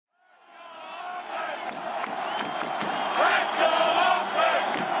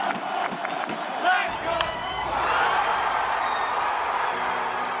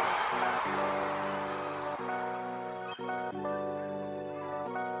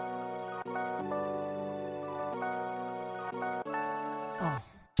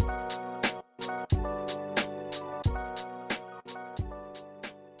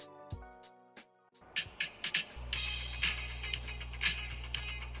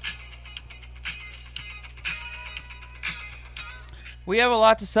We have a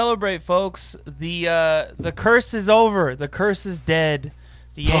lot to celebrate, folks. The curse is over. The curse is dead.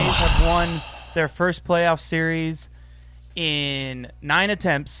 The A's have won their first playoff series in 9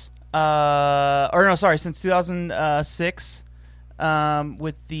 attempts. Since 2006,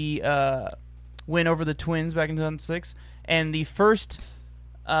 with the win over the Twins back in 2006, and the first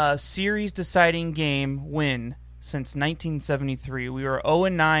series-deciding game win since 1973. We were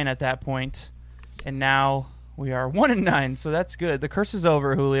 0-9 at that point, and now we are 1-9, so that's good. The curse is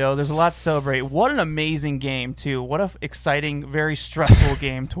over, Julio. There's a lot to celebrate. What an amazing game, too. What a exciting, very stressful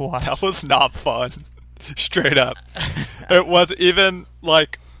game to watch. That was not fun. Straight up. It was even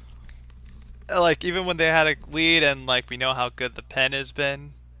even when they had a lead and we know how good the pen has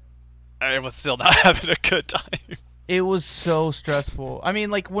been, I was still not having a good time. It was so stressful. I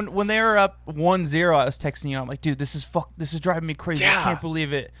mean, when they were up 1-0, I was texting you. I'm like, dude, this is driving me crazy. Yeah. I can't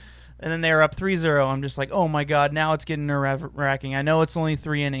believe it. And then they were up 3-0. I'm just like, oh my god, now it's getting nerve-wracking. I know it's only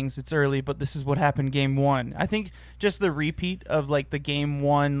 3 innings, it's early, but this is what happened game 1. I think just the repeat of the game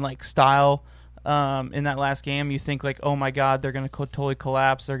 1 style in that last game, you think oh my god, they're gonna totally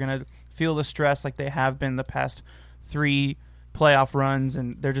collapse. They're gonna feel the stress like they have been the past 3 playoff runs,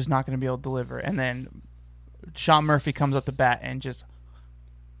 and they're just not gonna be able to deliver. And then Sean Murphy comes up the bat and just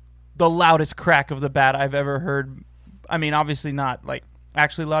the loudest crack of the bat I've ever heard. I mean, obviously not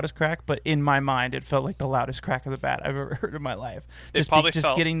actually loudest crack, but in my mind it felt like the loudest crack of the bat I've ever heard in my life. It probably just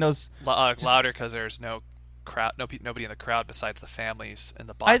felt getting those louder because there's no crowd, nobody in the crowd besides the families in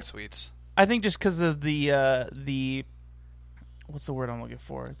the box suites. I think just because of the what's the word I'm looking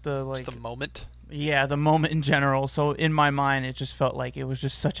for? Just the moment. Yeah, the moment in general. So in my mind, it just felt like it was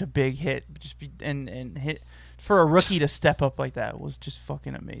just such a big hit. And hit for a rookie to step up like that was just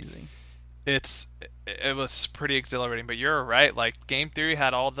fucking amazing. It was pretty exhilarating, but you're right. Game theory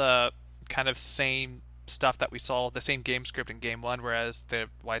had all the kind of same stuff that we saw, the same game script in game 1, whereas the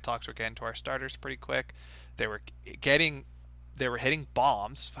White Sox were getting to our starters pretty quick. They were hitting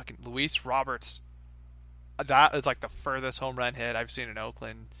bombs. Fucking Luis Roberts, that is the furthest home run hit I've seen in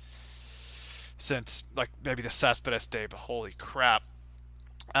Oakland since maybe the Cespedes day, but holy crap.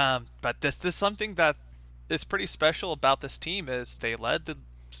 But this is something that is pretty special about this team is they led the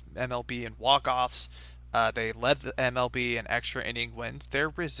MLB in walk-offs. They led the MLB in extra inning wins. They're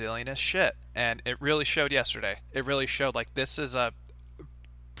resilient as shit, and it really showed yesterday. It really showed this is a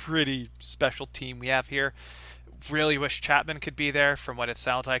pretty special team we have here. Really wish Chapman could be there. From what it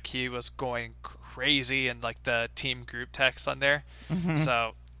sounds like, he was going crazy in the team group text on there. Mm-hmm.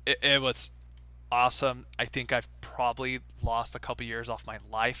 So it was awesome. I think I've probably lost a couple years off my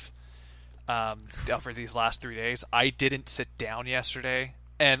life over these last 3 days. I didn't sit down yesterday,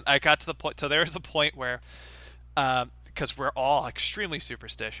 and I got to the point. So there was a point where, because we're all extremely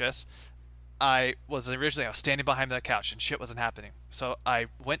superstitious, I was standing behind the couch and shit wasn't happening. So I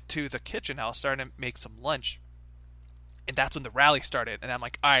went to the kitchen. I was starting to make some lunch, and that's when the rally started. And I'm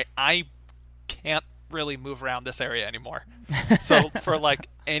like, all right, I can't really move around this area anymore. So for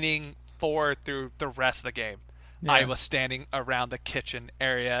inning 4 through the rest of the game, yeah, I was standing around the kitchen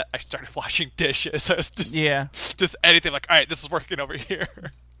area. I started washing dishes. I was just anything all right, this is working over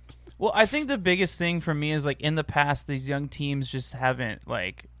here. Well, I think the biggest thing for me is in the past, these young teams just haven't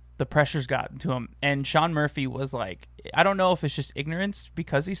the pressure's gotten to him. And Sean Murphy was I don't know if it's just ignorance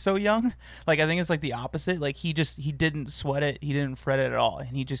because he's so young. I think it's the opposite. He didn't sweat it. He didn't fret it at all.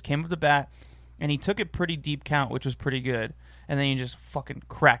 And he just came up the bat and he took it pretty deep count, which was pretty good. And then he just fucking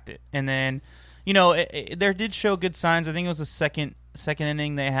cracked it. And then, there did show good signs. I think it was the second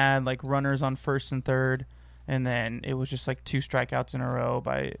inning they had runners on first and third. And then it was just 2 strikeouts in a row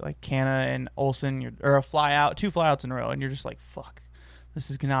by Canna and Olsen, or a fly out, 2 flyouts in a row. And you're just fuck, this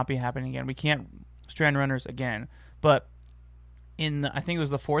is not be happening again. We can't strand runners again. But I think it was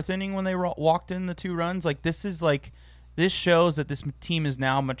the 4th inning when they walked in the 2 runs. This shows that this team is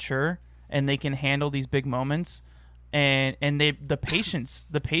now mature and they can handle these big moments. And the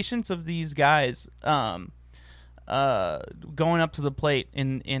patience of these guys going up to the plate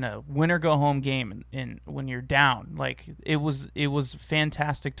in a win or go home game and when you're down, it was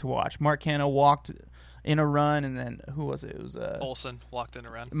fantastic to watch. Mark Canha walked in a run, and then who was it? It was Olsen walked in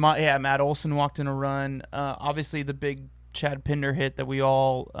a run. Matt Olsen walked in a run. Obviously the big Chad Pinder hit that we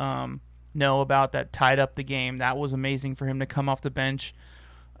all know about that tied up the game. That was amazing for him to come off the bench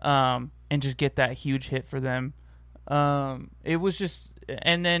and just get that huge hit for them. It was just,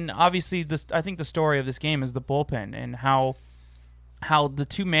 and then obviously I think the story of this game is the bullpen and how the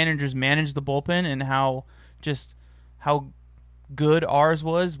 2 managers managed the bullpen and how good ours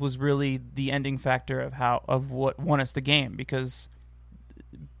was really the ending factor of what won us the game, because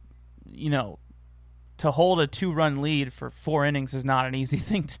to hold a 2-run lead for 4 innings is not an easy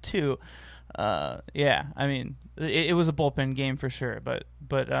thing to do. Yeah, I mean, it was a bullpen game for sure, but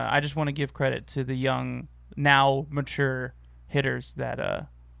I just want to give credit to the young, now mature hitters that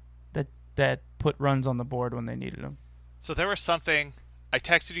put runs on the board when they needed them. So there was something I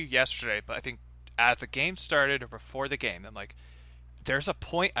texted you yesterday, but I think as the game started or before the game, I'm like, there's a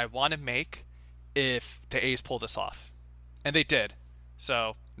point I want to make if the A's pull this off. And they did.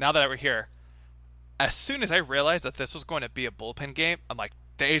 So now that we're here, as soon as I realized that this was going to be a bullpen game, I'm like,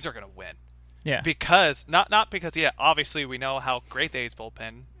 the A's are going to win. Yeah. Because, not because, yeah, obviously we know how great the A's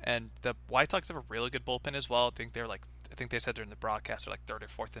bullpen, and the White Sox have a really good bullpen as well. I think they said during the broadcast they're like 3rd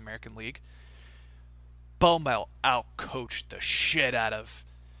or 4th in the American League. Baumel outcoached the shit out of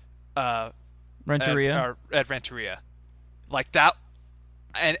Renteria. Ed Renteria. Like that.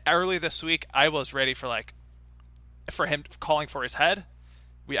 And early this week, I was ready for him calling for his head.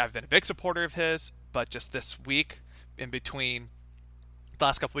 I've been a big supporter of his, but just this week, in between the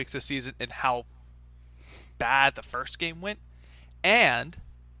last couple weeks this season, and how bad the first game went, and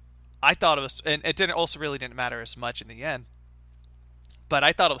I thought it was, and it didn't matter as much in the end. But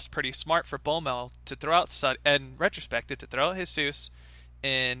I thought it was pretty smart for Baumel to throw out in retrospect, to throw out Jesus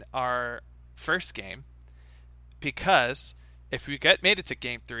in our first game, because if we made it to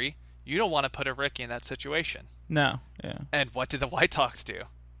Game 3, you don't want to put a rookie in that situation. No, yeah. And what did the White Sox do?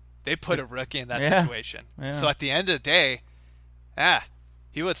 They put a rookie in that situation. Yeah. So at the end of the day,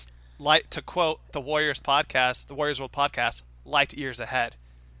 he was, like, to quote the Warriors podcast, the Warriors World podcast, light years ahead.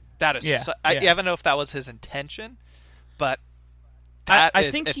 That is, I don't know if that was his intention, but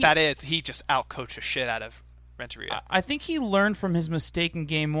he just outcoached the shit out of Renteria. I think he learned from his mistake in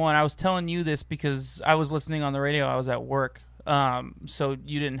Game 1. I was telling you this because I was listening on the radio. I was at work, so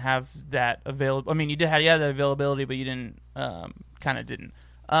you didn't have that available. I mean, you had the availability, but you didn't. Kind of didn't.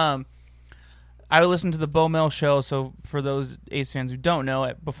 I listened to the Baumel show. So for those A's fans who don't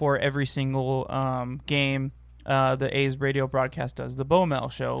know, before every single game, the A's radio broadcast does the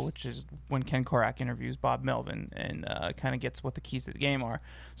Baumel show, which is when Ken Korak interviews Bob Melvin and kind of gets what the keys to the game are.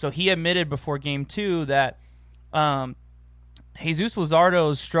 So he admitted before Game 2 that Jesus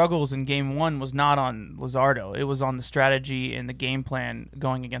Luzardo's struggles in Game 1 was not on Luzardo. It was on the strategy and the game plan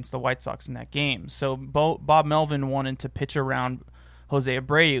going against the White Sox in that game. So Bob Melvin wanted to pitch around Jose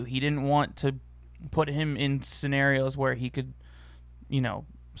Abreu. He didn't want to put him in scenarios where he could,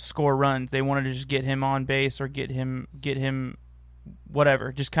 score runs. They wanted to just get him on base or get him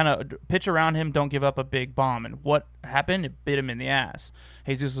whatever. Just kind of pitch around him, don't give up a big bomb. And what happened? It bit him in the ass.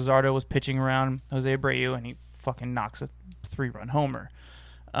 Jesus Luzardo was pitching around Jose Abreu, and he fucking knocks a 3-run homer.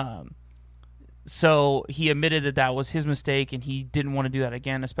 So he admitted that was his mistake, and he didn't want to do that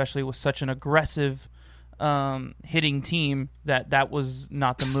again, especially with such an aggressive hitting team. That was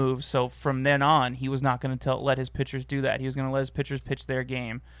not the move. So from then on, he was not going to let his pitchers do that. He was going to let his pitchers pitch their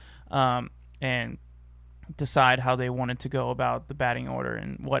game and decide how they wanted to go about the batting order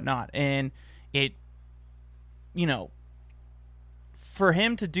and whatnot. And it, for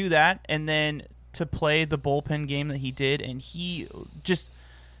him to do that and then to play the bullpen game that he did, and he just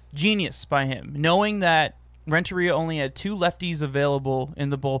genius by him, knowing that Renteria only had 2 lefties available in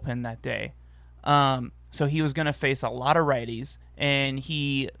the bullpen that day. So he was going to face a lot of righties, and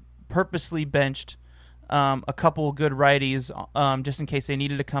he purposely benched a couple good righties just in case they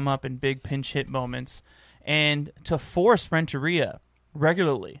needed to come up in big pinch hit moments, and to force Renteria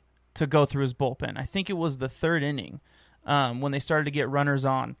regularly to go through his bullpen. I think it was the 3rd inning when they started to get runners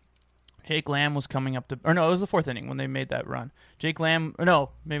on. Jake Lamb was coming up it was the 4th inning when they made that run. Maybe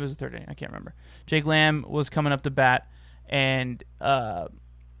it was the 3rd inning. I can't remember. Jake Lamb was coming up to bat, and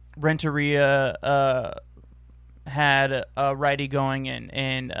Renteria had a righty going in,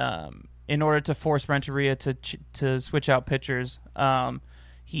 and in order to force Renteria to switch out pitchers,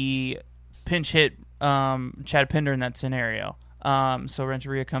 he pinch hit Chad Pinder in that scenario. So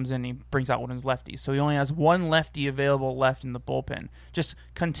Renteria comes in and he brings out one of his lefties. So he only has one lefty available left in the bullpen, just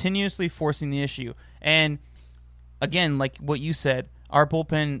continuously forcing the issue. And again, like what you said, our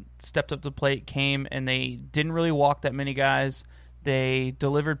bullpen stepped up to the plate, came, and they didn't really walk that many guys. They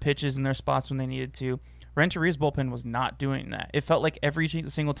delivered pitches in their spots when they needed to. Renteria's bullpen was not doing that. It felt like every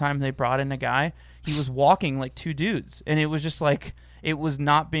single time they brought in a guy, he was walking like 2 dudes. And it was just like, it was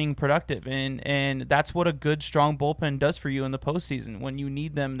not being productive. And that's what a good, strong bullpen does for you in the postseason. When you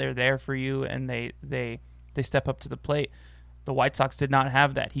need them, they're there for you, and they step up to the plate. The White Sox did not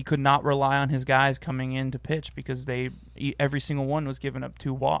have that. He could not rely on his guys coming in to pitch because every single one was giving up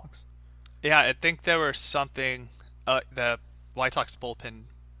 2 walks. Yeah, I think there was something the White Sox bullpen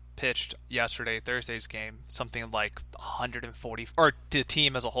pitched yesterday, Thursday's game, something like 140, or the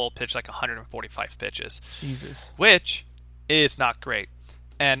team as a whole pitched like 145 pitches. Jesus. Which is not great.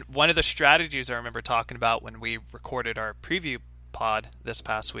 And one of the strategies I remember talking about when we recorded our preview pod this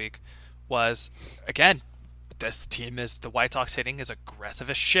past week was, again, this team is, the White Sox hitting is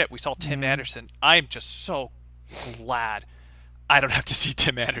aggressive as shit. We saw Tim Anderson. I'm just so glad I don't have to see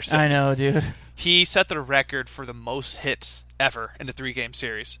Tim Anderson. I know, dude. He set the record for the most hits ever in the 3-game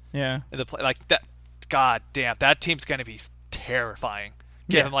series. Yeah. In the play, like that. God damn, that team's going to be terrifying.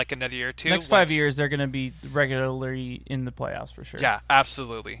 Give him like another year or two. Next 5 years, they're going to be regularly in the playoffs for sure. Yeah,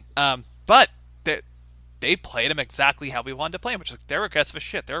 absolutely. But they played him exactly how we wanted to play him, which is they're aggressive as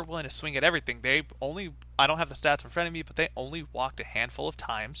shit. They're willing to swing at everything. I don't have the stats in front of me, but they only walked a handful of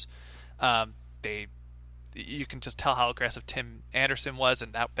times. You can just tell how aggressive Tim Anderson was,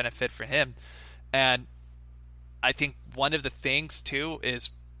 and that benefit for him. And I think one of the things too is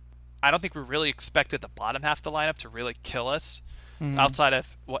I don't think we really expected the bottom half of the lineup to really kill us. Outside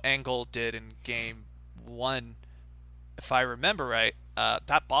of what Engel did in game 1, if I remember right,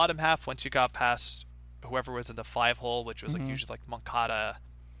 that bottom half, once you got past whoever was in the 5-hole, which was like usually like Moncada,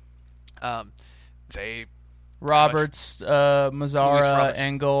 they Roberts, Mazara,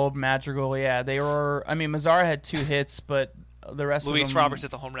 Engel, Madrigal, yeah, they were. I mean, Mazara had 2 hits, but the rest of them. Luis Roberts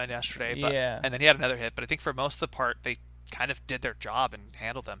hit the home run yesterday, but, yeah, and then he had another hit. But I think for most of the part, they kind of did their job and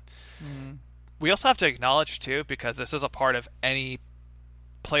handled them. We also have to acknowledge too, because this is a part of any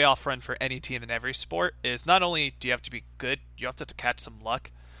playoff run for any team in every sport, is not only do you have to be good, you have to catch some luck.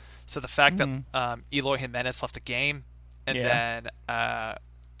 So the fact that Eloy Jimenez left the game, and then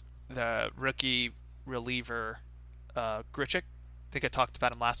the rookie reliever Grichuk, I think I talked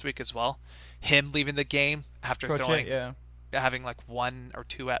about him last week as well, him leaving the game after having like 1 or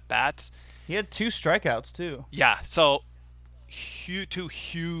 2 at bats. He had 2 strikeouts too. Yeah, so 2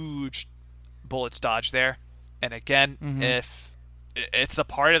 huge bullets dodged there. And again, if it's the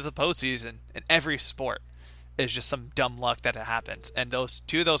part of the postseason in every sport, is just some dumb luck that it happens. And those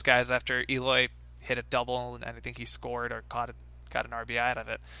 2 of those guys, after Eloy hit a double and I think he scored or got an RBI out of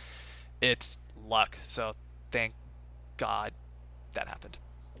it, it's luck. So thank God that happened.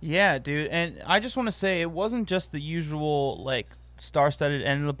 Yeah, dude. And I just want to say it wasn't just the usual like star-studded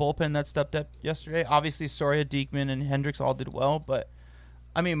end of the bullpen that stepped up yesterday. Obviously, Soria, Diekman, and Hendricks all did well, but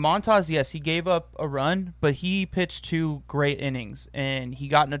I mean, Montas, yes, he gave up a run, but he pitched 2 great innings, and he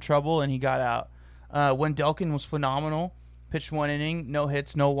got into trouble, and he got out. Wendelken was phenomenal. Pitched 1 inning, no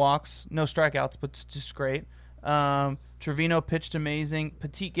hits, no walks, no strikeouts, but just great. Trevino pitched amazing.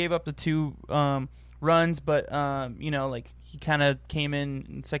 Petit gave up the 2 runs, but, like he kind of came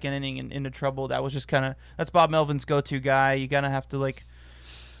in second inning and into trouble. That was just that's Bob Melvin's go-to guy. You kind of have to, like,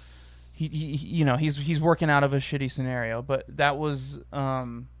 he's working out of a shitty scenario, but that was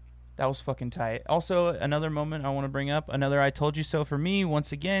fucking tight. Also, another moment I want to bring up, another I told you so for me.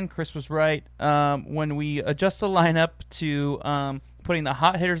 Once again, Chris was right. When we adjust the lineup to putting the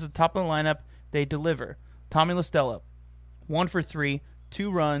hot hitters at the top of the lineup, they deliver. Tommy La Stella, 1 for 3,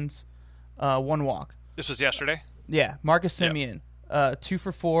 2 runs, 1 walk. This was yesterday? Yeah. Marcus Semien, 2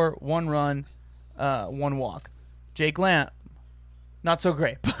 for 4, 1 run, 1 walk. Jake Lamb, not so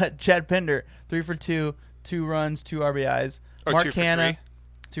great, but Chad Pinder, 3 for 2, 2 runs, 2 RBIs. Or Mark 2 for Hanna, 3.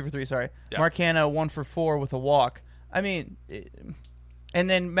 2 for 3, sorry. Yeah. Mark Hanna, 1 for 4 with a walk. I mean, and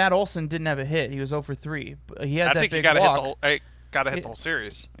then Matt Olson didn't have a hit. He was 0 for 3. He had that big walk. Gotta hit the whole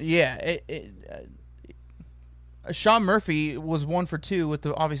series. Yeah. Sean Murphy was 1 for 2 with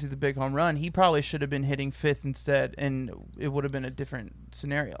obviously the big home run. He probably should have been hitting 5th instead, and it would have been a different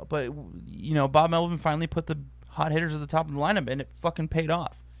scenario. But, Bob Melvin finally put the hot hitters at the top of the lineup, and it fucking paid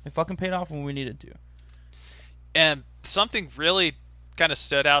off. It fucking paid off when we needed to. And something really kind of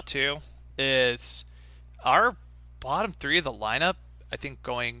stood out, too, is our bottom 3 of the lineup, I think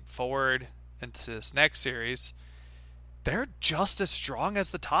going forward into this next series, they're just as strong as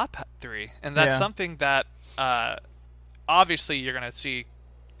the top 3. And that's something that obviously you're going to see,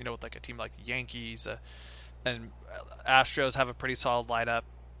 with like a team like the Yankees and Astros have a pretty solid lineup.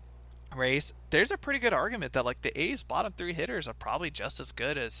 Rays, there's a pretty good argument that like the A's bottom 3 hitters are probably just as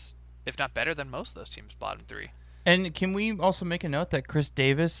good as, if not better than, most of those teams' bottom 3. And can we also make a note that Chris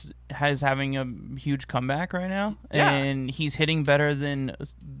Davis is having a huge comeback right now? Yeah. And he's hitting better than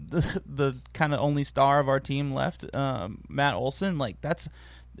the kind of only star of our team left, Matt Olson. Like, that's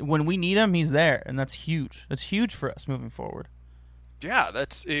when we need him, he's there, and that's huge. That's huge for us moving forward. Yeah,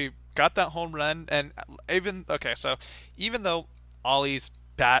 he got that home run, and even though Ollie's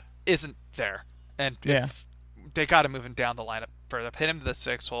bat isn't there, and if they got to move him down the lineup further, hit him to the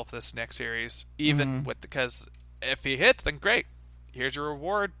 6th hole for this next series, even because if he hits, then great. here's your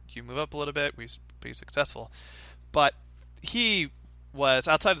reward. You move up a little bit, we be successful. But he was,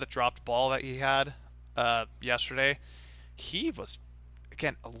 outside of the dropped ball that he had yesterday, he was,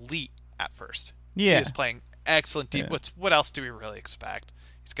 again, elite at first. He Yeah, was playing excellent deep. yeah, What else do we really expect?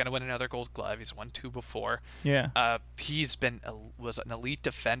 He's going to win another Gold Glove. He's won 2 before. yeah. He's been was an elite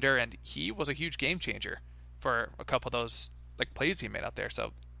defender, and he was a huge game changer for a couple of those like plays he made out there.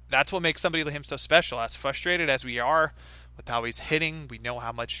 So that's what makes somebody like him so special. As frustrated as we are with how he's hitting, we know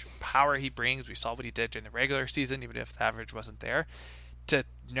how much power he brings. We saw what he did during the regular season, even if the average wasn't there. To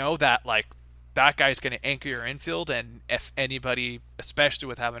know that like that guy's going to anchor your infield, and if anybody, especially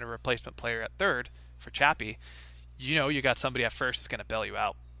with having a replacement player at third for Chappie, you know you got somebody at first that's going to bail you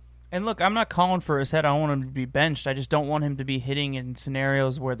out. And look, I'm not calling for his head. I don't want him to be benched. I just don't want him to be hitting in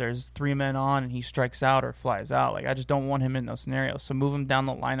scenarios where there's 3 men on and he strikes out or flies out. Like, I just don't want him in those scenarios. So move him down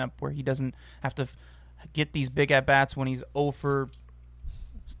the lineup where he doesn't have to get these big at bats when he's 0 for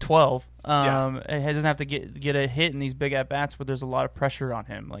 12. He doesn't have to get a hit in these big at bats where there's a lot of pressure on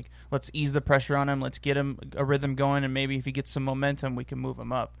him. Like, let's ease the pressure on him. Let's get him a rhythm going, and maybe if he gets some momentum, we can move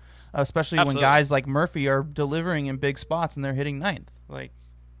him up. Especially Absolutely. when guys like Murphy are delivering in big spots and they're hitting ninth. Like,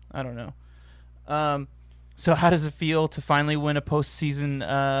 I don't know. So how does it feel to finally win a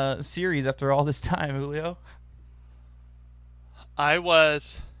postseason series after all this time, Julio? I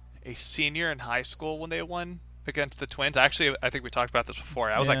was a senior in high school when they won against the Twins. Actually, I think we talked about this before.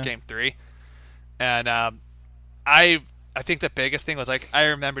 I was at Game 3, and I think the biggest thing was like I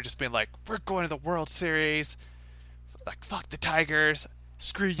remember just being like, "We're going to the World Series, like fuck the Tigers,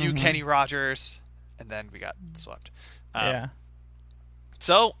 screw you, Kenny Rogers," and then we got swept.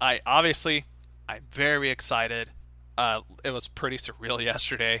 So I'm very excited. It was pretty surreal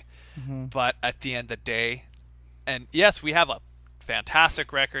yesterday, but at the end of the day, and yes, we have a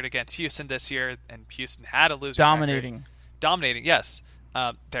fantastic record against Houston this year, and Houston had a losing record. Dominating, yes.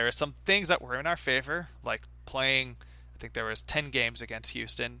 There are some things that were in our favor, like playing. I think there was 10 games against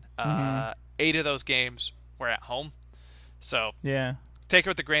Houston. 8 of those games were at home, so take it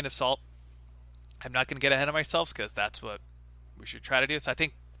with a grain of salt. I'm not going to get ahead of myself because that's what we should try to do. So I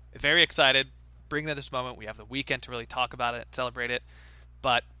think very excited. Bring them this moment. We have the weekend to really talk about it, celebrate it,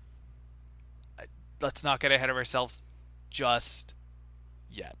 but let's not get ahead of ourselves just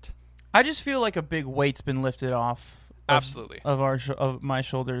yet. I just feel like a big weight's been lifted off. Absolutely. Of my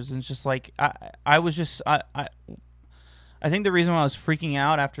shoulders, and it's just like I think the reason why I was freaking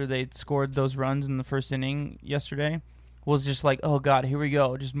out after they scored those runs in the first inning yesterday was just like, oh god, here we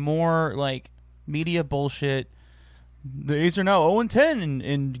go, just more like media bullshit. The A's are now 0-10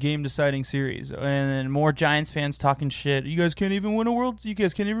 in game-deciding series, and more Giants fans talking shit. You guys can't even win You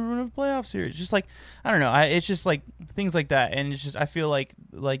guys can't even win a playoff series. Just like I don't know. It's just like things like that, and it's just I feel like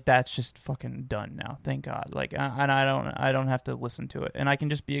that's just fucking done now. Thank God. Like, and I don't have to listen to it, and I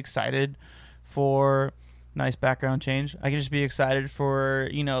can just be excited for nice background change. I can just be excited for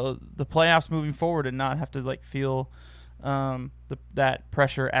the playoffs moving forward, and not have to like feel that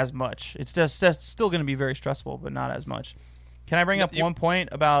pressure as much. It's just still going to be very stressful, but not as much. Can I bring up one point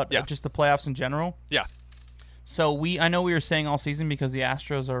about just the playoffs in general? Yeah. So I know we were saying all season because the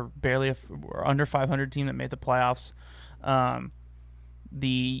Astros are barely or under 500 team that made the playoffs.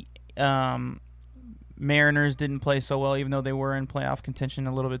 The Mariners didn't play so well, even though they were in playoff contention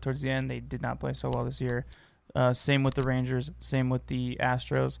a little bit towards the end. They did not play so well this year. Same with the Rangers. Same with the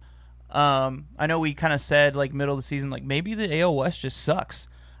Astros. I know we kind of said like middle of the season, like maybe the AL West just sucks.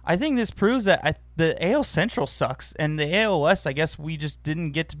 I think this proves that the AL Central sucks, and the AL West, I guess we just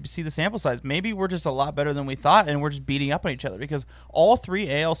didn't get to see the sample size. Maybe we're just a lot better than we thought, and we're just beating up on each other because all 3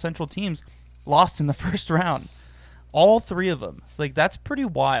 AL Central teams lost in the first round. All 3 of them. Like, that's pretty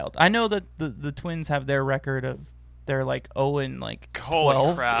wild. I know that the Twins have their record of they're like 0 and like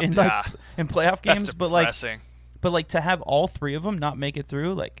 12 in playoff games, but like to have all 3 of them not make it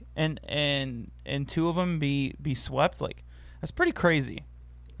through, like and 2 of them be swept, like that's pretty crazy.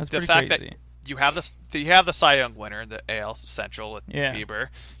 That's the pretty fact crazy. that you have the Cy Young winner, the AL Central with Bieber.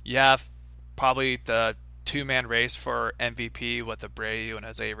 You have probably the 2-man race for MVP with Abreu and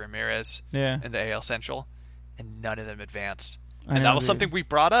Jose Ramirez in the AL Central, and none of them advanced. And that was something we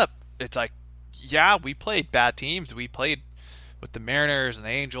brought up. It's like, yeah, we played bad teams. We played with the Mariners and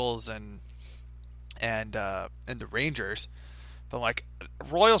the Angels and the Rangers, but like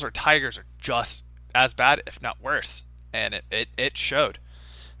Royals or Tigers are just as bad, if not worse, and it showed.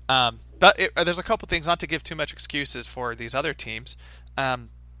 But there's a couple things, not to give too much excuses for these other teams.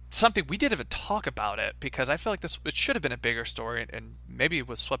 Something we didn't even talk about it because I feel like it should have been a bigger story, and maybe it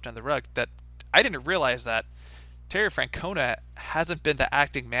was swept under the rug. That I didn't realize that Terry Francona hasn't been the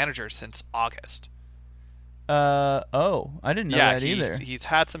acting manager since August. Oh, I didn't know Yeah, that either. he's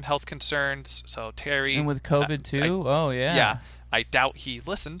had some health concerns. So Terry, And with COVID too. yeah, I doubt he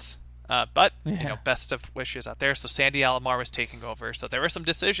listens. But Yeah. best of wishes out there. So Sandy Alomar was taking over. So there were some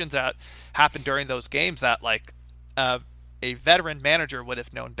decisions that happened during those games that like a veteran manager would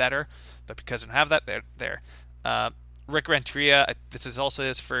have known better, but because I don't have that there. Rick Renteria, this is also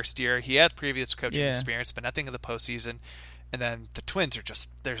his first year. He had previous coaching experience, but nothing in the postseason. And then the Twins are just,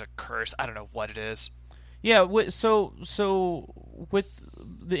 there's a curse. I don't know what it is. Yeah, so with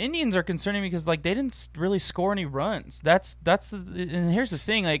the Indians are concerning because like they didn't really score any runs. And here's the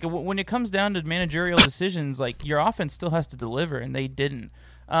thing, like when it comes down to managerial decisions, like your offense still has to deliver, and they didn't.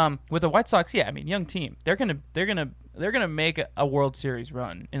 With the White Sox, yeah, I mean, young team, they're gonna make a World Series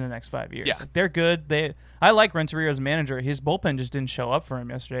run in the next 5 years. Yeah. Like, they're good. I like Renteria as manager. His bullpen just didn't show up for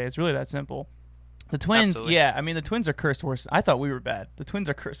him yesterday. It's really that simple. The Twins, Absolutely. yeah, I mean the Twins are cursed worse. I thought we were bad. The Twins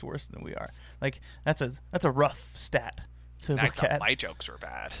are cursed worse than we are. Like that's a rough stat to I look thought at. my jokes were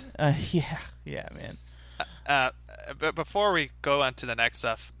bad. Yeah, man. But before we go on to the next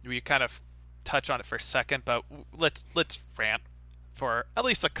stuff, we kind of touch on it for a second, but let's rant for at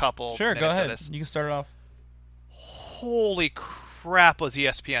least a couple Sure, minutes go ahead. of this. You can start it off. Holy crap, was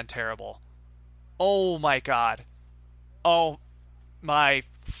ESPN terrible. Oh my god. Oh my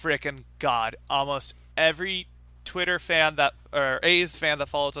freaking god. Almost every Twitter fan or A's fan that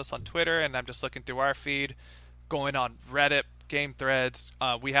follows us on Twitter, and I'm just looking through our feed, going on Reddit, game threads.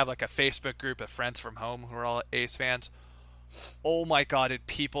 We have like a Facebook group of friends from home who are all A's fans. Oh my god, did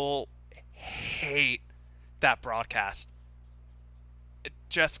people hate that broadcast.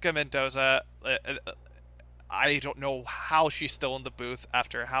 Jessica Mendoza, I don't know how she's still in the booth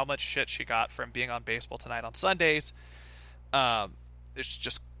after how much shit she got from being on Baseball Tonight on Sundays. It's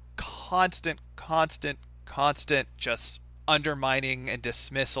just constant just undermining and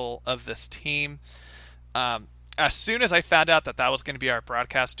dismissal of this team. As soon as I found out that was going to be our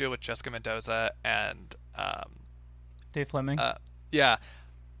broadcast duo with Jessica Mendoza and Dave Fleming. Yeah,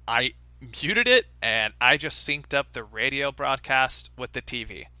 I muted it and I just synced up the radio broadcast with the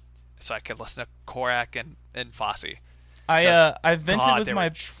TV so I could listen to Korak and Fosse. I vented with they my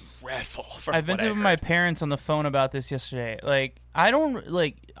were dreadful. I vented with my parents on the phone about this yesterday. Like, I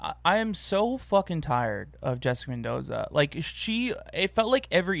am so fucking tired of Jessica Mendoza. Like, it felt like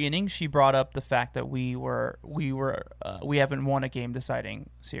every inning she brought up the fact that we haven't won a game deciding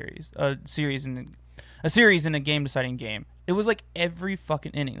series, a series in a game deciding game. It was like every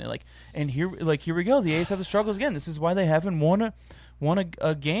fucking inning. They're like, and here we go. The A's have the struggles again. This is why they haven't won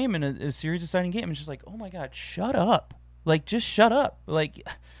a game in a series deciding game. It's just like, oh my god, shut up. Like, just shut up. Like,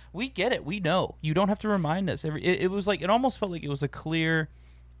 we get it. We know. You don't have to remind us. It was like, it almost felt like it was a clear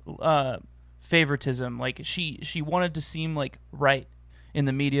favoritism. Like, she wanted to seem like right in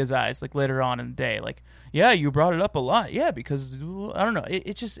the media's eyes, like later on in the day. Like, yeah, you brought it up a lot. Yeah, because I don't know.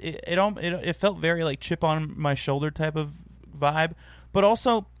 It felt very like chip on my shoulder type of vibe. But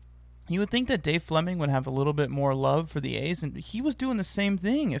also, you would think that Dave Fleming would have a little bit more love for the A's, and he was doing the same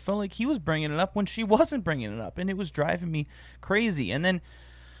thing. It felt like he was bringing it up when she wasn't bringing it up, and it was driving me crazy. And then,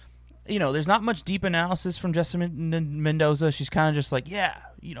 there's not much deep analysis from Jessica Mendoza. She's kind of just like, yeah,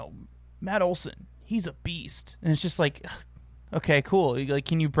 Matt Olson, he's a beast. And it's just like, okay, cool. Like,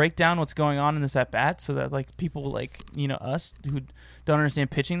 can you break down what's going on in this at-bat so that, like, people like, us who don't understand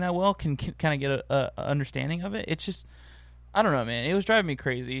pitching that well can kind of get a understanding of it? It's just, I don't know, man. It was driving me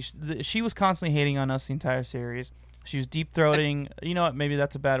crazy. She was constantly hating on us the entire series. She was deep-throating. You know what? Maybe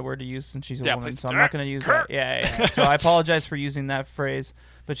that's a bad word to use since she's a woman, so I'm not going to use that. Yeah. So I apologize for using that phrase.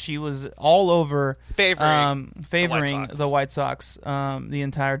 But she was all over favoring the White Sox the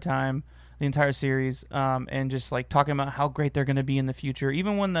entire time, the entire series, and just like talking about how great they're going to be in the future.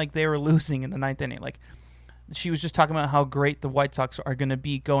 Even when like they were losing in the ninth inning, like she was just talking about how great the White Sox are going to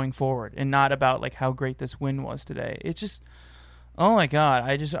be going forward, and not about like how great this win was today. It just, oh my god,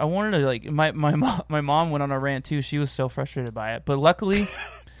 I wanted to like my mom went on a rant too. She was so frustrated by it, but luckily.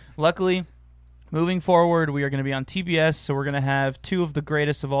 Moving forward, we are going to be on TBS, so we're going to have two of the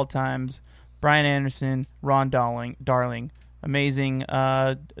greatest of all times, Brian Anderson, Ron Darling. Amazing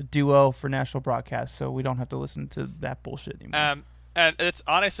duo for national broadcast, so we don't have to listen to that bullshit anymore. And it's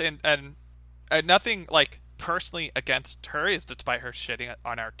honestly, and nothing like personally against her, is despite her shitting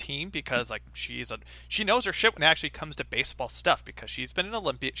on our team, because like she knows her shit when it actually comes to baseball stuff, because she's been an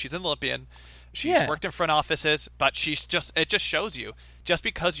Olympian, she's an Olympian, she's worked in front offices, but it just shows you, just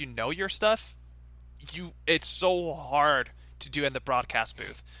because you know your stuff, it's so hard to do in the broadcast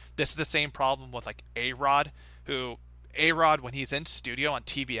booth. This is the same problem with like A-Rod, when he's in studio on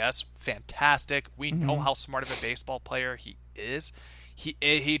TBS, fantastic. We know how smart of a baseball player he is.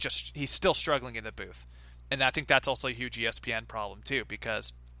 He's still struggling in the booth. And I think that's also a huge ESPN problem too,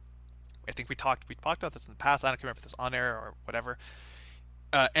 because I think we talked about this in the past. I don't remember if this on air or whatever.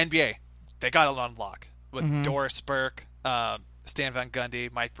 NBA, they got it on lock with Doris Burke, Stan Van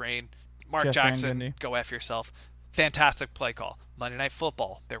Gundy, Mike Breen, Mark Jeff Jackson. Go F yourself. Fantastic play call. Monday Night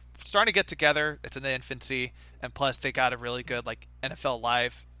Football, they're starting to get together. It's in the infancy, and plus they got a really good like NFL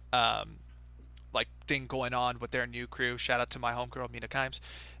Live like thing going on with their new crew. Shout out to my homegirl Mina Kimes.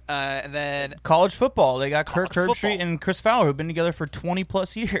 And then college football, they got Kirk Herbstreit and Chris Fowler, who've been together for 20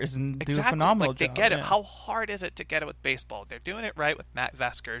 plus years and do a phenomenal job. They get it. Yeah. How hard is it to get it with baseball? They're doing it right with Matt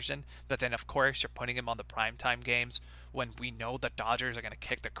Vasgersian, but then of course you're putting him on the primetime games when we know the Dodgers are going to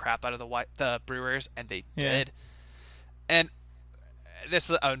kick the crap out of the Brewers, and they did. And this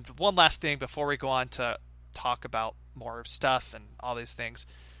is one last thing before we go on to talk about more stuff and all these things.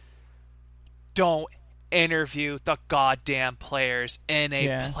 Don't interview the goddamn players in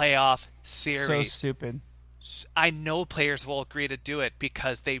a playoff series. So stupid. I know players will agree to do it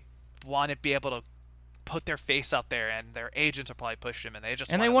because they want to be able to put their face out there, and their agents will probably push them, and they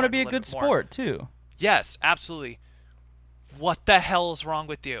just and they want to be a good sport too. Yes, absolutely. What the hell is wrong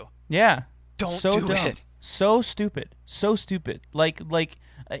with you? Yeah, don't do it. So stupid. So stupid. Like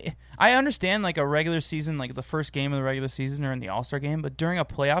I understand like a regular season, like the first game of the regular season or in the All-Star game, but during a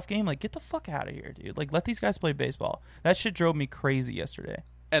playoff game, like get the fuck out of here, dude. Like let these guys play baseball. That shit drove me crazy yesterday.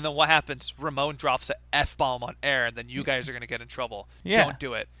 And then what happens? Ramon drops an F-bomb on air, and then you guys are going to get in trouble. Yeah. Don't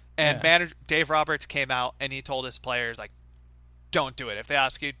do it. And manager Dave Roberts came out, and he told his players, like, don't do it. If they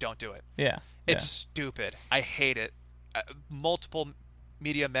ask you, don't do it. Yeah. It's stupid. I hate it. Multiple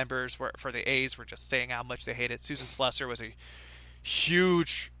media members for the A's were just saying how much they hate it. Susan Slesser was a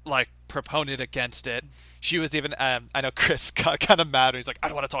huge proponent against it. She was even I know Chris got kind of mad, and he's like, I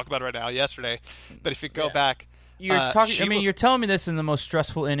don't want to talk about it right now yesterday. But if you go back, you're talking. You're telling me this in the most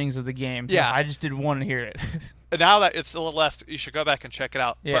stressful innings of the game. Yeah, I just didn't want to hear it. Now that it's a little less, you should go back and check it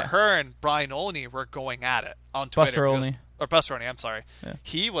out. Yeah. But her and Brian Olney were going at it on Twitter. Buster Olney, I'm sorry. Yeah.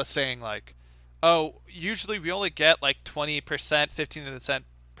 He was saying oh, usually we only get 20%, 15%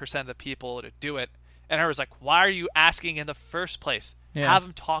 of the people to do it. And I was like, why are you asking in the first place? Yeah. Have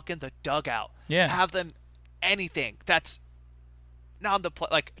them talk in the dugout. Yeah. Have them anything. That's not the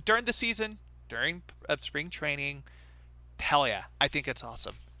during the season, during spring training. Hell yeah, I think it's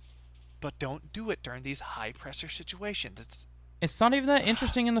awesome. But don't do it during these high pressure situations. It's not even that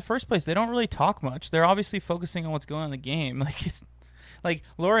interesting in the first place. They don't really talk much. They're obviously focusing on what's going on in the game.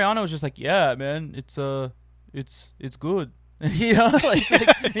 Laureano was just like, yeah, man, it's good. You're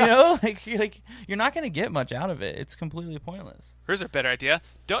not going to get much out of it. It's completely pointless. Here's a better idea.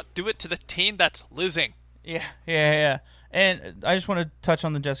 Don't do it to the team that's losing. Yeah. And I just want to touch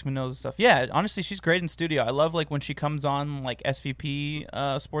on the Jessica Mendoza stuff. Yeah, honestly, she's great in studio. I love when she comes on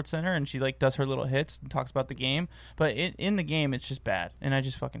SVP Sports Center and she does her little hits and talks about the game. But in the game, it's just bad, and I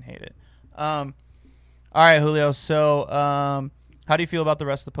just fucking hate it. All right, Julio. So, how do you feel about the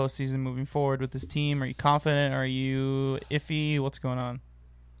rest of the postseason moving forward with this team? Are you confident? Are you iffy? What's going on?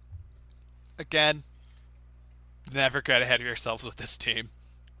 Again, never get ahead of yourselves with this team.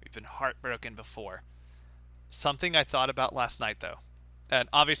 We've been heartbroken before. Something I thought about last night, though, and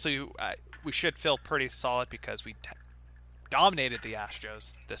obviously we should feel pretty solid because we dominated the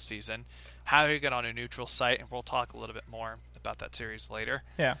Astros this season. Having it on a neutral site, and we'll talk a little bit more about that series later.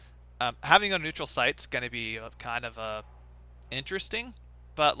 Yeah. Having a neutral site is going to be kind of interesting,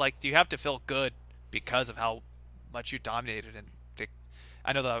 but you have to feel good because of how much you dominated. And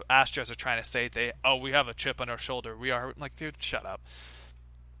I know the Astros are trying to say we have a chip on our shoulder. We are dude, shut up.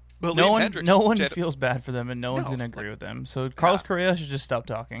 But no one feels bad for them, and no one's going to agree with them. So Carlos Correa should just stop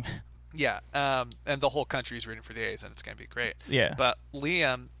talking. Yeah, and the whole country is rooting for the A's, and it's going to be great. Yeah. But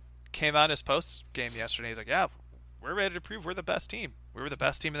Liam came out in his post game yesterday. He's like, yeah, we're ready to prove we're the best team. We were the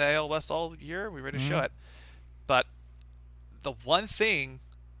best team in the AL West all year. We're ready to show it. But the one thing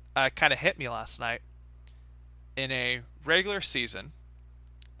kind of hit me last night, in a regular season,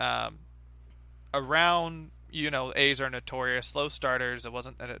 around... A's are notorious slow starters. It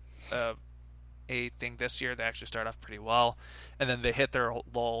wasn't a thing this year. They actually start off pretty well, and then they hit their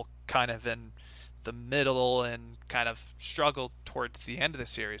lull kind of in the middle and kind of struggled towards the end of the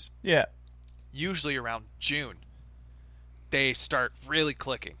series. Yeah. Usually around June, they start really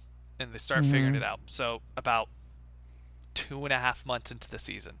clicking, and they start figuring it out. So about 2.5 months into the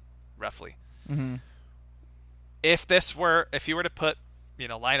season, roughly. Mm-hmm. If you were to put,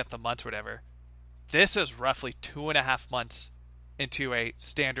 line up the months or whatever, this is roughly 2.5 months into a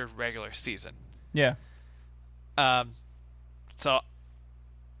standard regular season. Yeah. So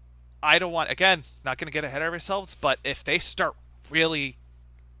I don't want, again, not going to get ahead of ourselves, but if they start really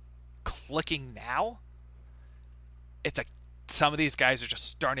clicking now, it's like some of these guys are just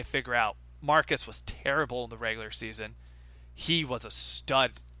starting to figure out. Marcus was terrible in the regular season. He was a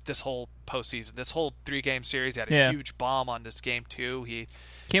stud this whole postseason. This whole 3-game series, he had a huge bomb on this game 2. He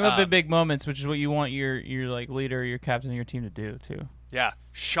came up in big moments, which is what you want your like leader, your captain of your team to do too. Yeah,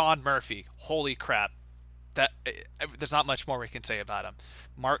 Sean Murphy, holy crap. That there's not much more we can say about him.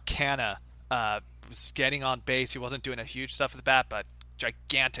 Mark Canha was getting on base. He wasn't doing a huge stuff at the bat, but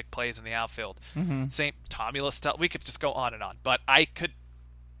gigantic plays in the outfield. Mm-hmm. Same Tommy Listell. We could just go on and on, but I'm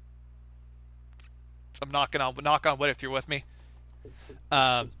knocking on wood if you're with me.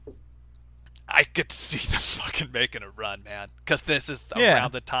 I could see them fucking making a run, man, because this is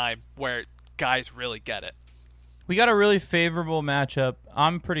around the time where guys really get it. We got a really favorable matchup.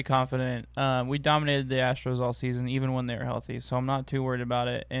 I'm pretty confident. We dominated the Astros all season, even when they were healthy, so I'm not too worried about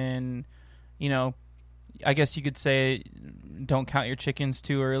it. And, you know, I guess you could say don't count your chickens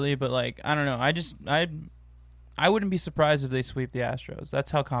too early, but, like, I don't know. I wouldn't be surprised if they sweep the Astros.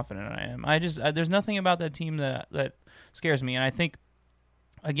 That's how confident I am. There's nothing about that team that scares me. And I think,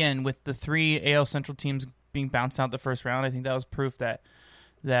 again, with the 3 AL Central teams being bounced out the first round, I think that was proof that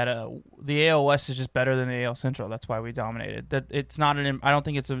the AL West is just better than the AL Central. That's why we dominated. That it's not I don't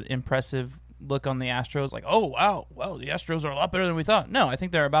think it's an impressive look on the Astros. Like, oh wow, well the Astros are a lot better than we thought. No, I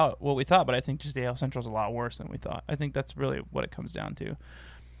think they're about what we thought, but I think just the AL Central is a lot worse than we thought. I think that's really what it comes down to.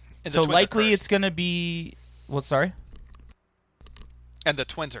 And so likely it's going to be what? Sorry. And the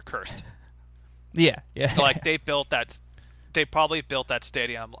Twins are cursed. Yeah. Like they probably built that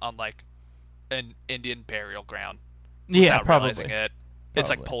stadium on like an Indian burial ground. Yeah, probably. Realizing it. It's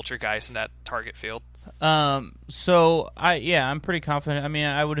like poltergeist in that Target field. So I'm pretty confident. I mean,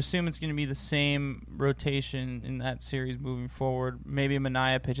 I would assume it's going to be the same rotation in that series moving forward. Maybe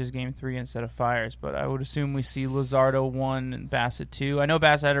Manaea pitches Game 3 instead of Fiers, but I would assume we see Luzardo 1 and Bassett 2. I know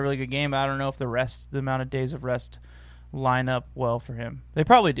Bassett had a really good game, but I don't know if the amount of days of rest line up well for him. They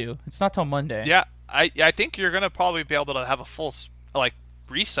probably do. It's not till Monday. Yeah, I think you're going to probably be able to have a full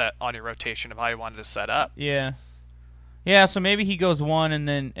reset on your rotation of how you wanted to set up. Yeah, so maybe he goes 1 and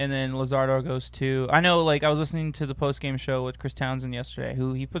then Luzardo goes 2. I know, like, I was listening to the post-game show with Chris Townsend yesterday,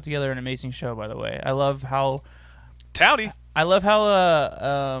 who he put together an amazing show, by the way. I love how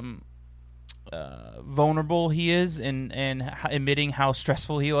vulnerable he is and admitting how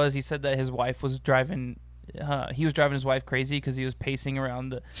stressful he was. He said that his wife was driving his wife crazy because he was pacing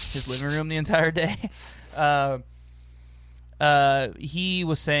around his living room the entire day. He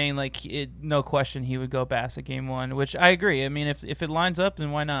was saying, like, no question he would go Bassett Game 1, which I agree. I mean, if it lines up, then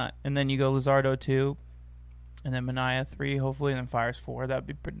why not? And then you go Luzardo 2, and then Manaea 3, hopefully, and then Fiers 4. That would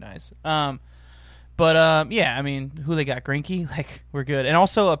be pretty nice. Yeah, I mean, who they got? Greinke? Like, we're good. And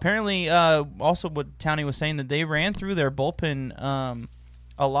also, apparently, also what Townie was saying, that they ran through their bullpen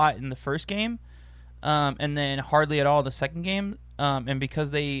a lot in the first game, and then hardly at all the second game. And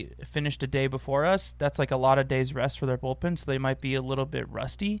because they finished a day before us, that's like a lot of days rest for their bullpen, so they might be a little bit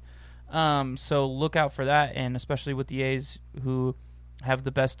rusty. So look out for that, and especially with the A's, who have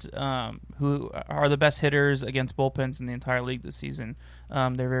the best, who are the best hitters against bullpens in the entire league this season. They're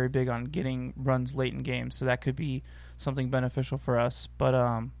very big on getting runs late in games, so that could be something beneficial for us. But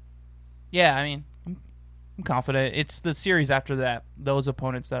yeah, I mean, I'm confident. It's the series after that, those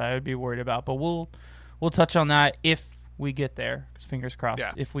opponents that I would be worried about. But we'll touch on that if we get there. Fingers crossed.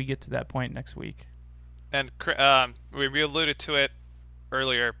 Yeah. If we get to that point next week. And we alluded to it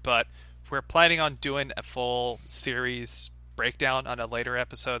earlier, but we're planning on doing a full series breakdown on a later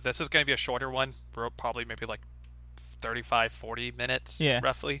episode. This is going to be a shorter one. We're probably maybe like 35-40 minutes,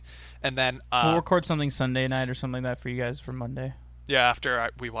 roughly. And then we'll record something Sunday night or something like that for you guys for Monday. Yeah, after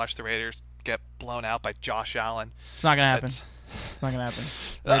we watch the Raiders get blown out by Josh Allen. It's not going to happen. It's not going to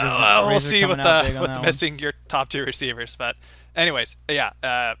happen. We'll see with the missing your top 2 receivers. But anyways,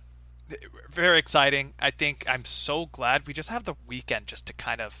 yeah, very exciting. I think I'm so glad we just have the weekend just to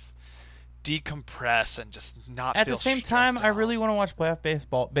kind of decompress and just not at feel the same time out. I really want to watch playoff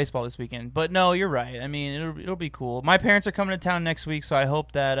baseball this weekend, but no, you're right. I mean, it'll be cool. My parents are coming to town next week, so I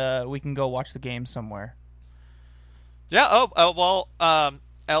hope that we can go watch the game somewhere. Yeah.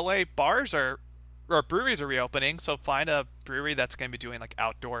 LA bars or breweries are reopening, so find a brewery that's going to be doing like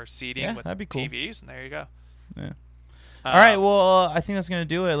outdoor seating with TVs, and there you go. Yeah. All right, well, I think that's going to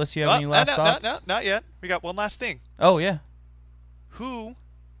do it, unless you have any last thoughts. No, not yet. We got one last thing. Oh, yeah. Who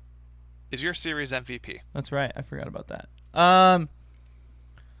is your series MVP? That's right. I forgot about that.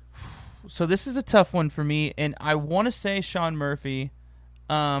 So this is a tough one for me, and I want to say Sean Murphy,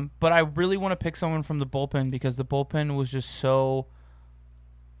 but I really want to pick someone from the bullpen because the bullpen was just so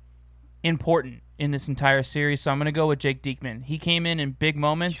important in this entire series. So I'm going to go with Jake Diekman. He came in big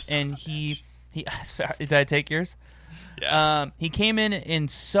moments, and he Sorry, did I take yours? Yeah. He came in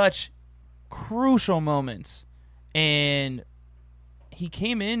such crucial moments, and he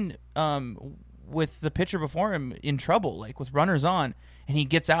came in with the pitcher before him in trouble, like with runners on, and he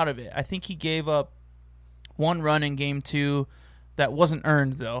gets out of it. I think he gave up 1 run in game 2 that wasn't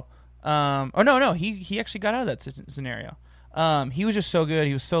earned though. No, he actually got out of that scenario. He was just so good.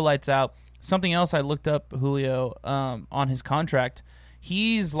 He was so lights out. Something else I looked up, Julio, on his contract,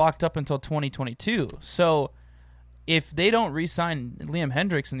 he's locked up until 2022. So if they don't re-sign Liam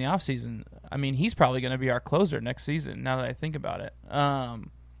Hendricks in the offseason, I mean, he's probably going to be our closer next season, now that I think about it.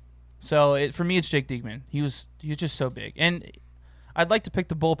 For me, it's Jake Diekman. He was just so big. And I'd like to pick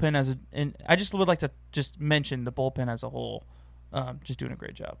the bullpen and I just would like to just mention the bullpen as a whole, just doing a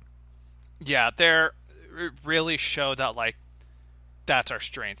great job. Yeah, it really showed that, like, that's our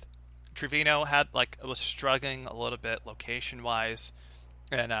strength. Trevino was struggling a little bit location-wise,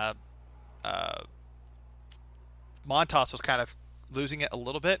 and Montas was kind of losing it a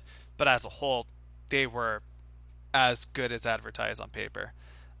little bit, but as a whole, they were as good as advertised on paper.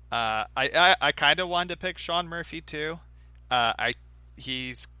 I kind of wanted to pick Sean Murphy too.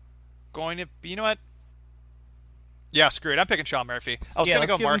 He's going to, you know what? Yeah, screw it. I'm picking Sean Murphy. I was going to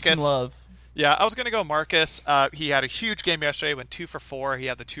go Marcus. Him some love. Yeah, I was going to go Marcus. He had a huge game yesterday, went 2 for 4. He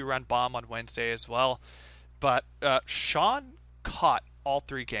had the 2-run bomb on Wednesday as well. But Sean caught all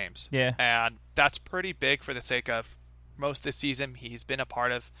 3 games. Yeah. And that's pretty big for the sake of most of the season. He's been a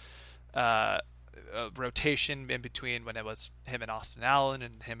part of a rotation in between when it was him and Austin Allen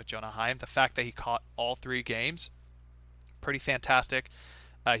and him and Jonah Heim. The fact that he caught all 3 games, pretty fantastic.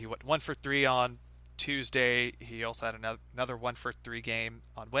 He went 1 for 3 on Tuesday. He also had another 1 for 3 game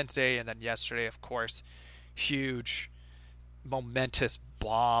on Wednesday, and then yesterday, of course, huge, momentous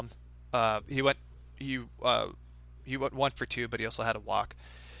bomb. He went 1 for 2, but he also had a walk.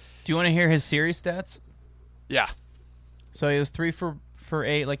 Do you want to hear his series stats? Yeah. So he was 3 for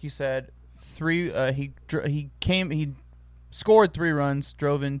 8, like you said. 3. He scored 3 runs,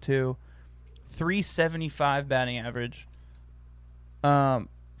 drove in 2, 375 batting average.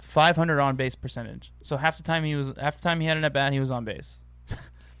 500 on base percentage. So half the time he had an at bat, he was on base.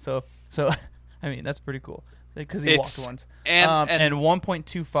 so I mean, that's pretty cool because he walked once. And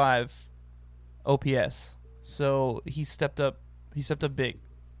 1.25 OPS. So he stepped up. He stepped up big.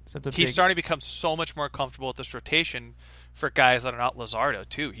 He's starting to become so much more comfortable with this rotation for guys that are not Luzardo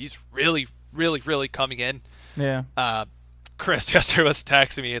too. He's really, really, really coming in. Yeah. Chris yesterday was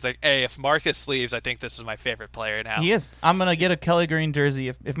texting me. He's like, "Hey, if Marcus leaves, I think this is my favorite player now." He is. I'm gonna get a Kelly Green jersey.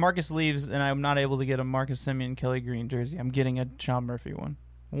 If Marcus leaves and I'm not able to get a Marcus Semien Kelly Green jersey, I'm getting a Sean Murphy one,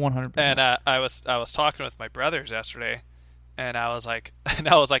 100%. And I was talking with my brothers yesterday, and I was like,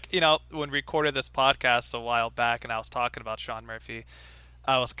 you know, when we recorded this podcast a while back, and I was talking about Sean Murphy,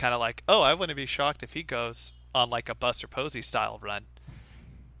 I was kind of like, oh, I wouldn't be shocked if he goes on like a Buster Posey style run.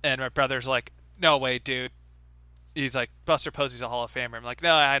 And my brother's like, no way, dude. He's like, Buster Posey's a Hall of Famer. I'm like,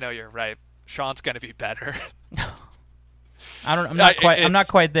 no, I know you're right. Sean's gonna be better. I'm not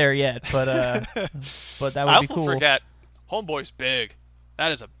quite there yet, but that would be cool. I'll forget. Homeboy's big.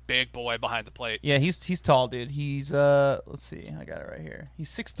 That is a big boy behind the plate. Yeah, he's tall, dude. He's let's see, I got it right here. He's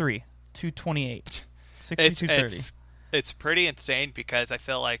 6'3", 228. 230. It's pretty insane because I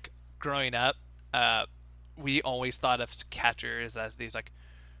feel like growing up, we always thought of catchers as these like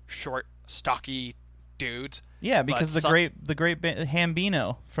short, stocky dudes. Yeah, because the great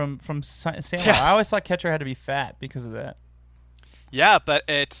Hambino from Sandlot. Yeah. I always thought catcher had to be fat because of that. Yeah, but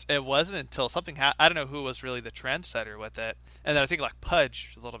it wasn't until something I don't know who was really the trendsetter with it, and then I think like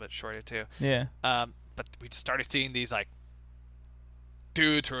Pudge a little bit shorter too. Yeah. But we just started seeing these like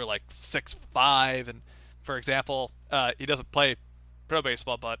dudes who are like 6'5", and for example, he doesn't play pro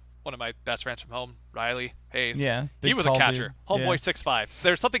baseball, but one of my best friends from home, Riley Hayes, he was a catcher. Dude. Homeboy 6'5". So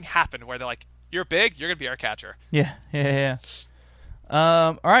there's something happened where they're like, you're big, you're gonna be our catcher. Yeah.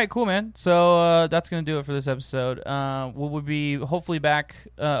 All right, cool, man. So that's gonna do it for this episode. We will be hopefully back.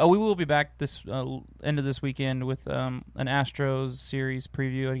 We will be back this end of this weekend with an Astros series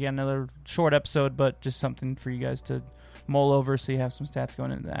preview. Again, another short episode, but just something for you guys to mull over, so you have some stats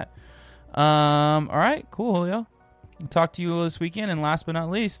going into that. All right, cool, Julio. I'll talk to you this weekend, and last but not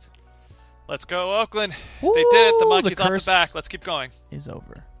least, let's go Oakland. Woo! They did it. The monkey's off the back. Let's keep going. Is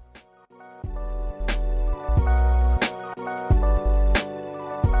over.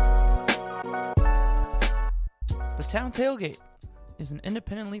 The Town Tailgate is an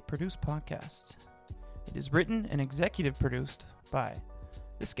independently produced podcast. It is written and executive produced by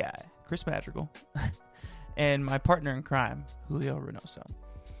this guy, Chris Madrigal, and my partner in crime, Julio Reynoso.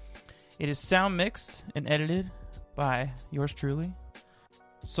 It is sound mixed and edited by yours truly.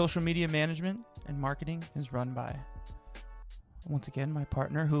 Social media management and marketing is run by, once again, my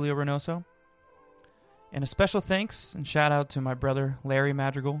partner, Julio Reynoso. And a special thanks and shout out to my brother, Larry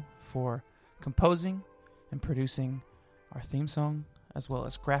Madrigal, for composing and producing our theme song, as well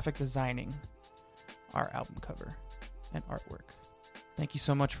as graphic designing our album cover and artwork. Thank you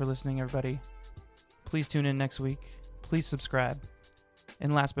so much for listening, everybody. Please tune in next week. Please subscribe.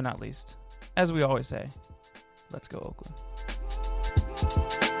 And last but not least, as we always say, let's go Oakland.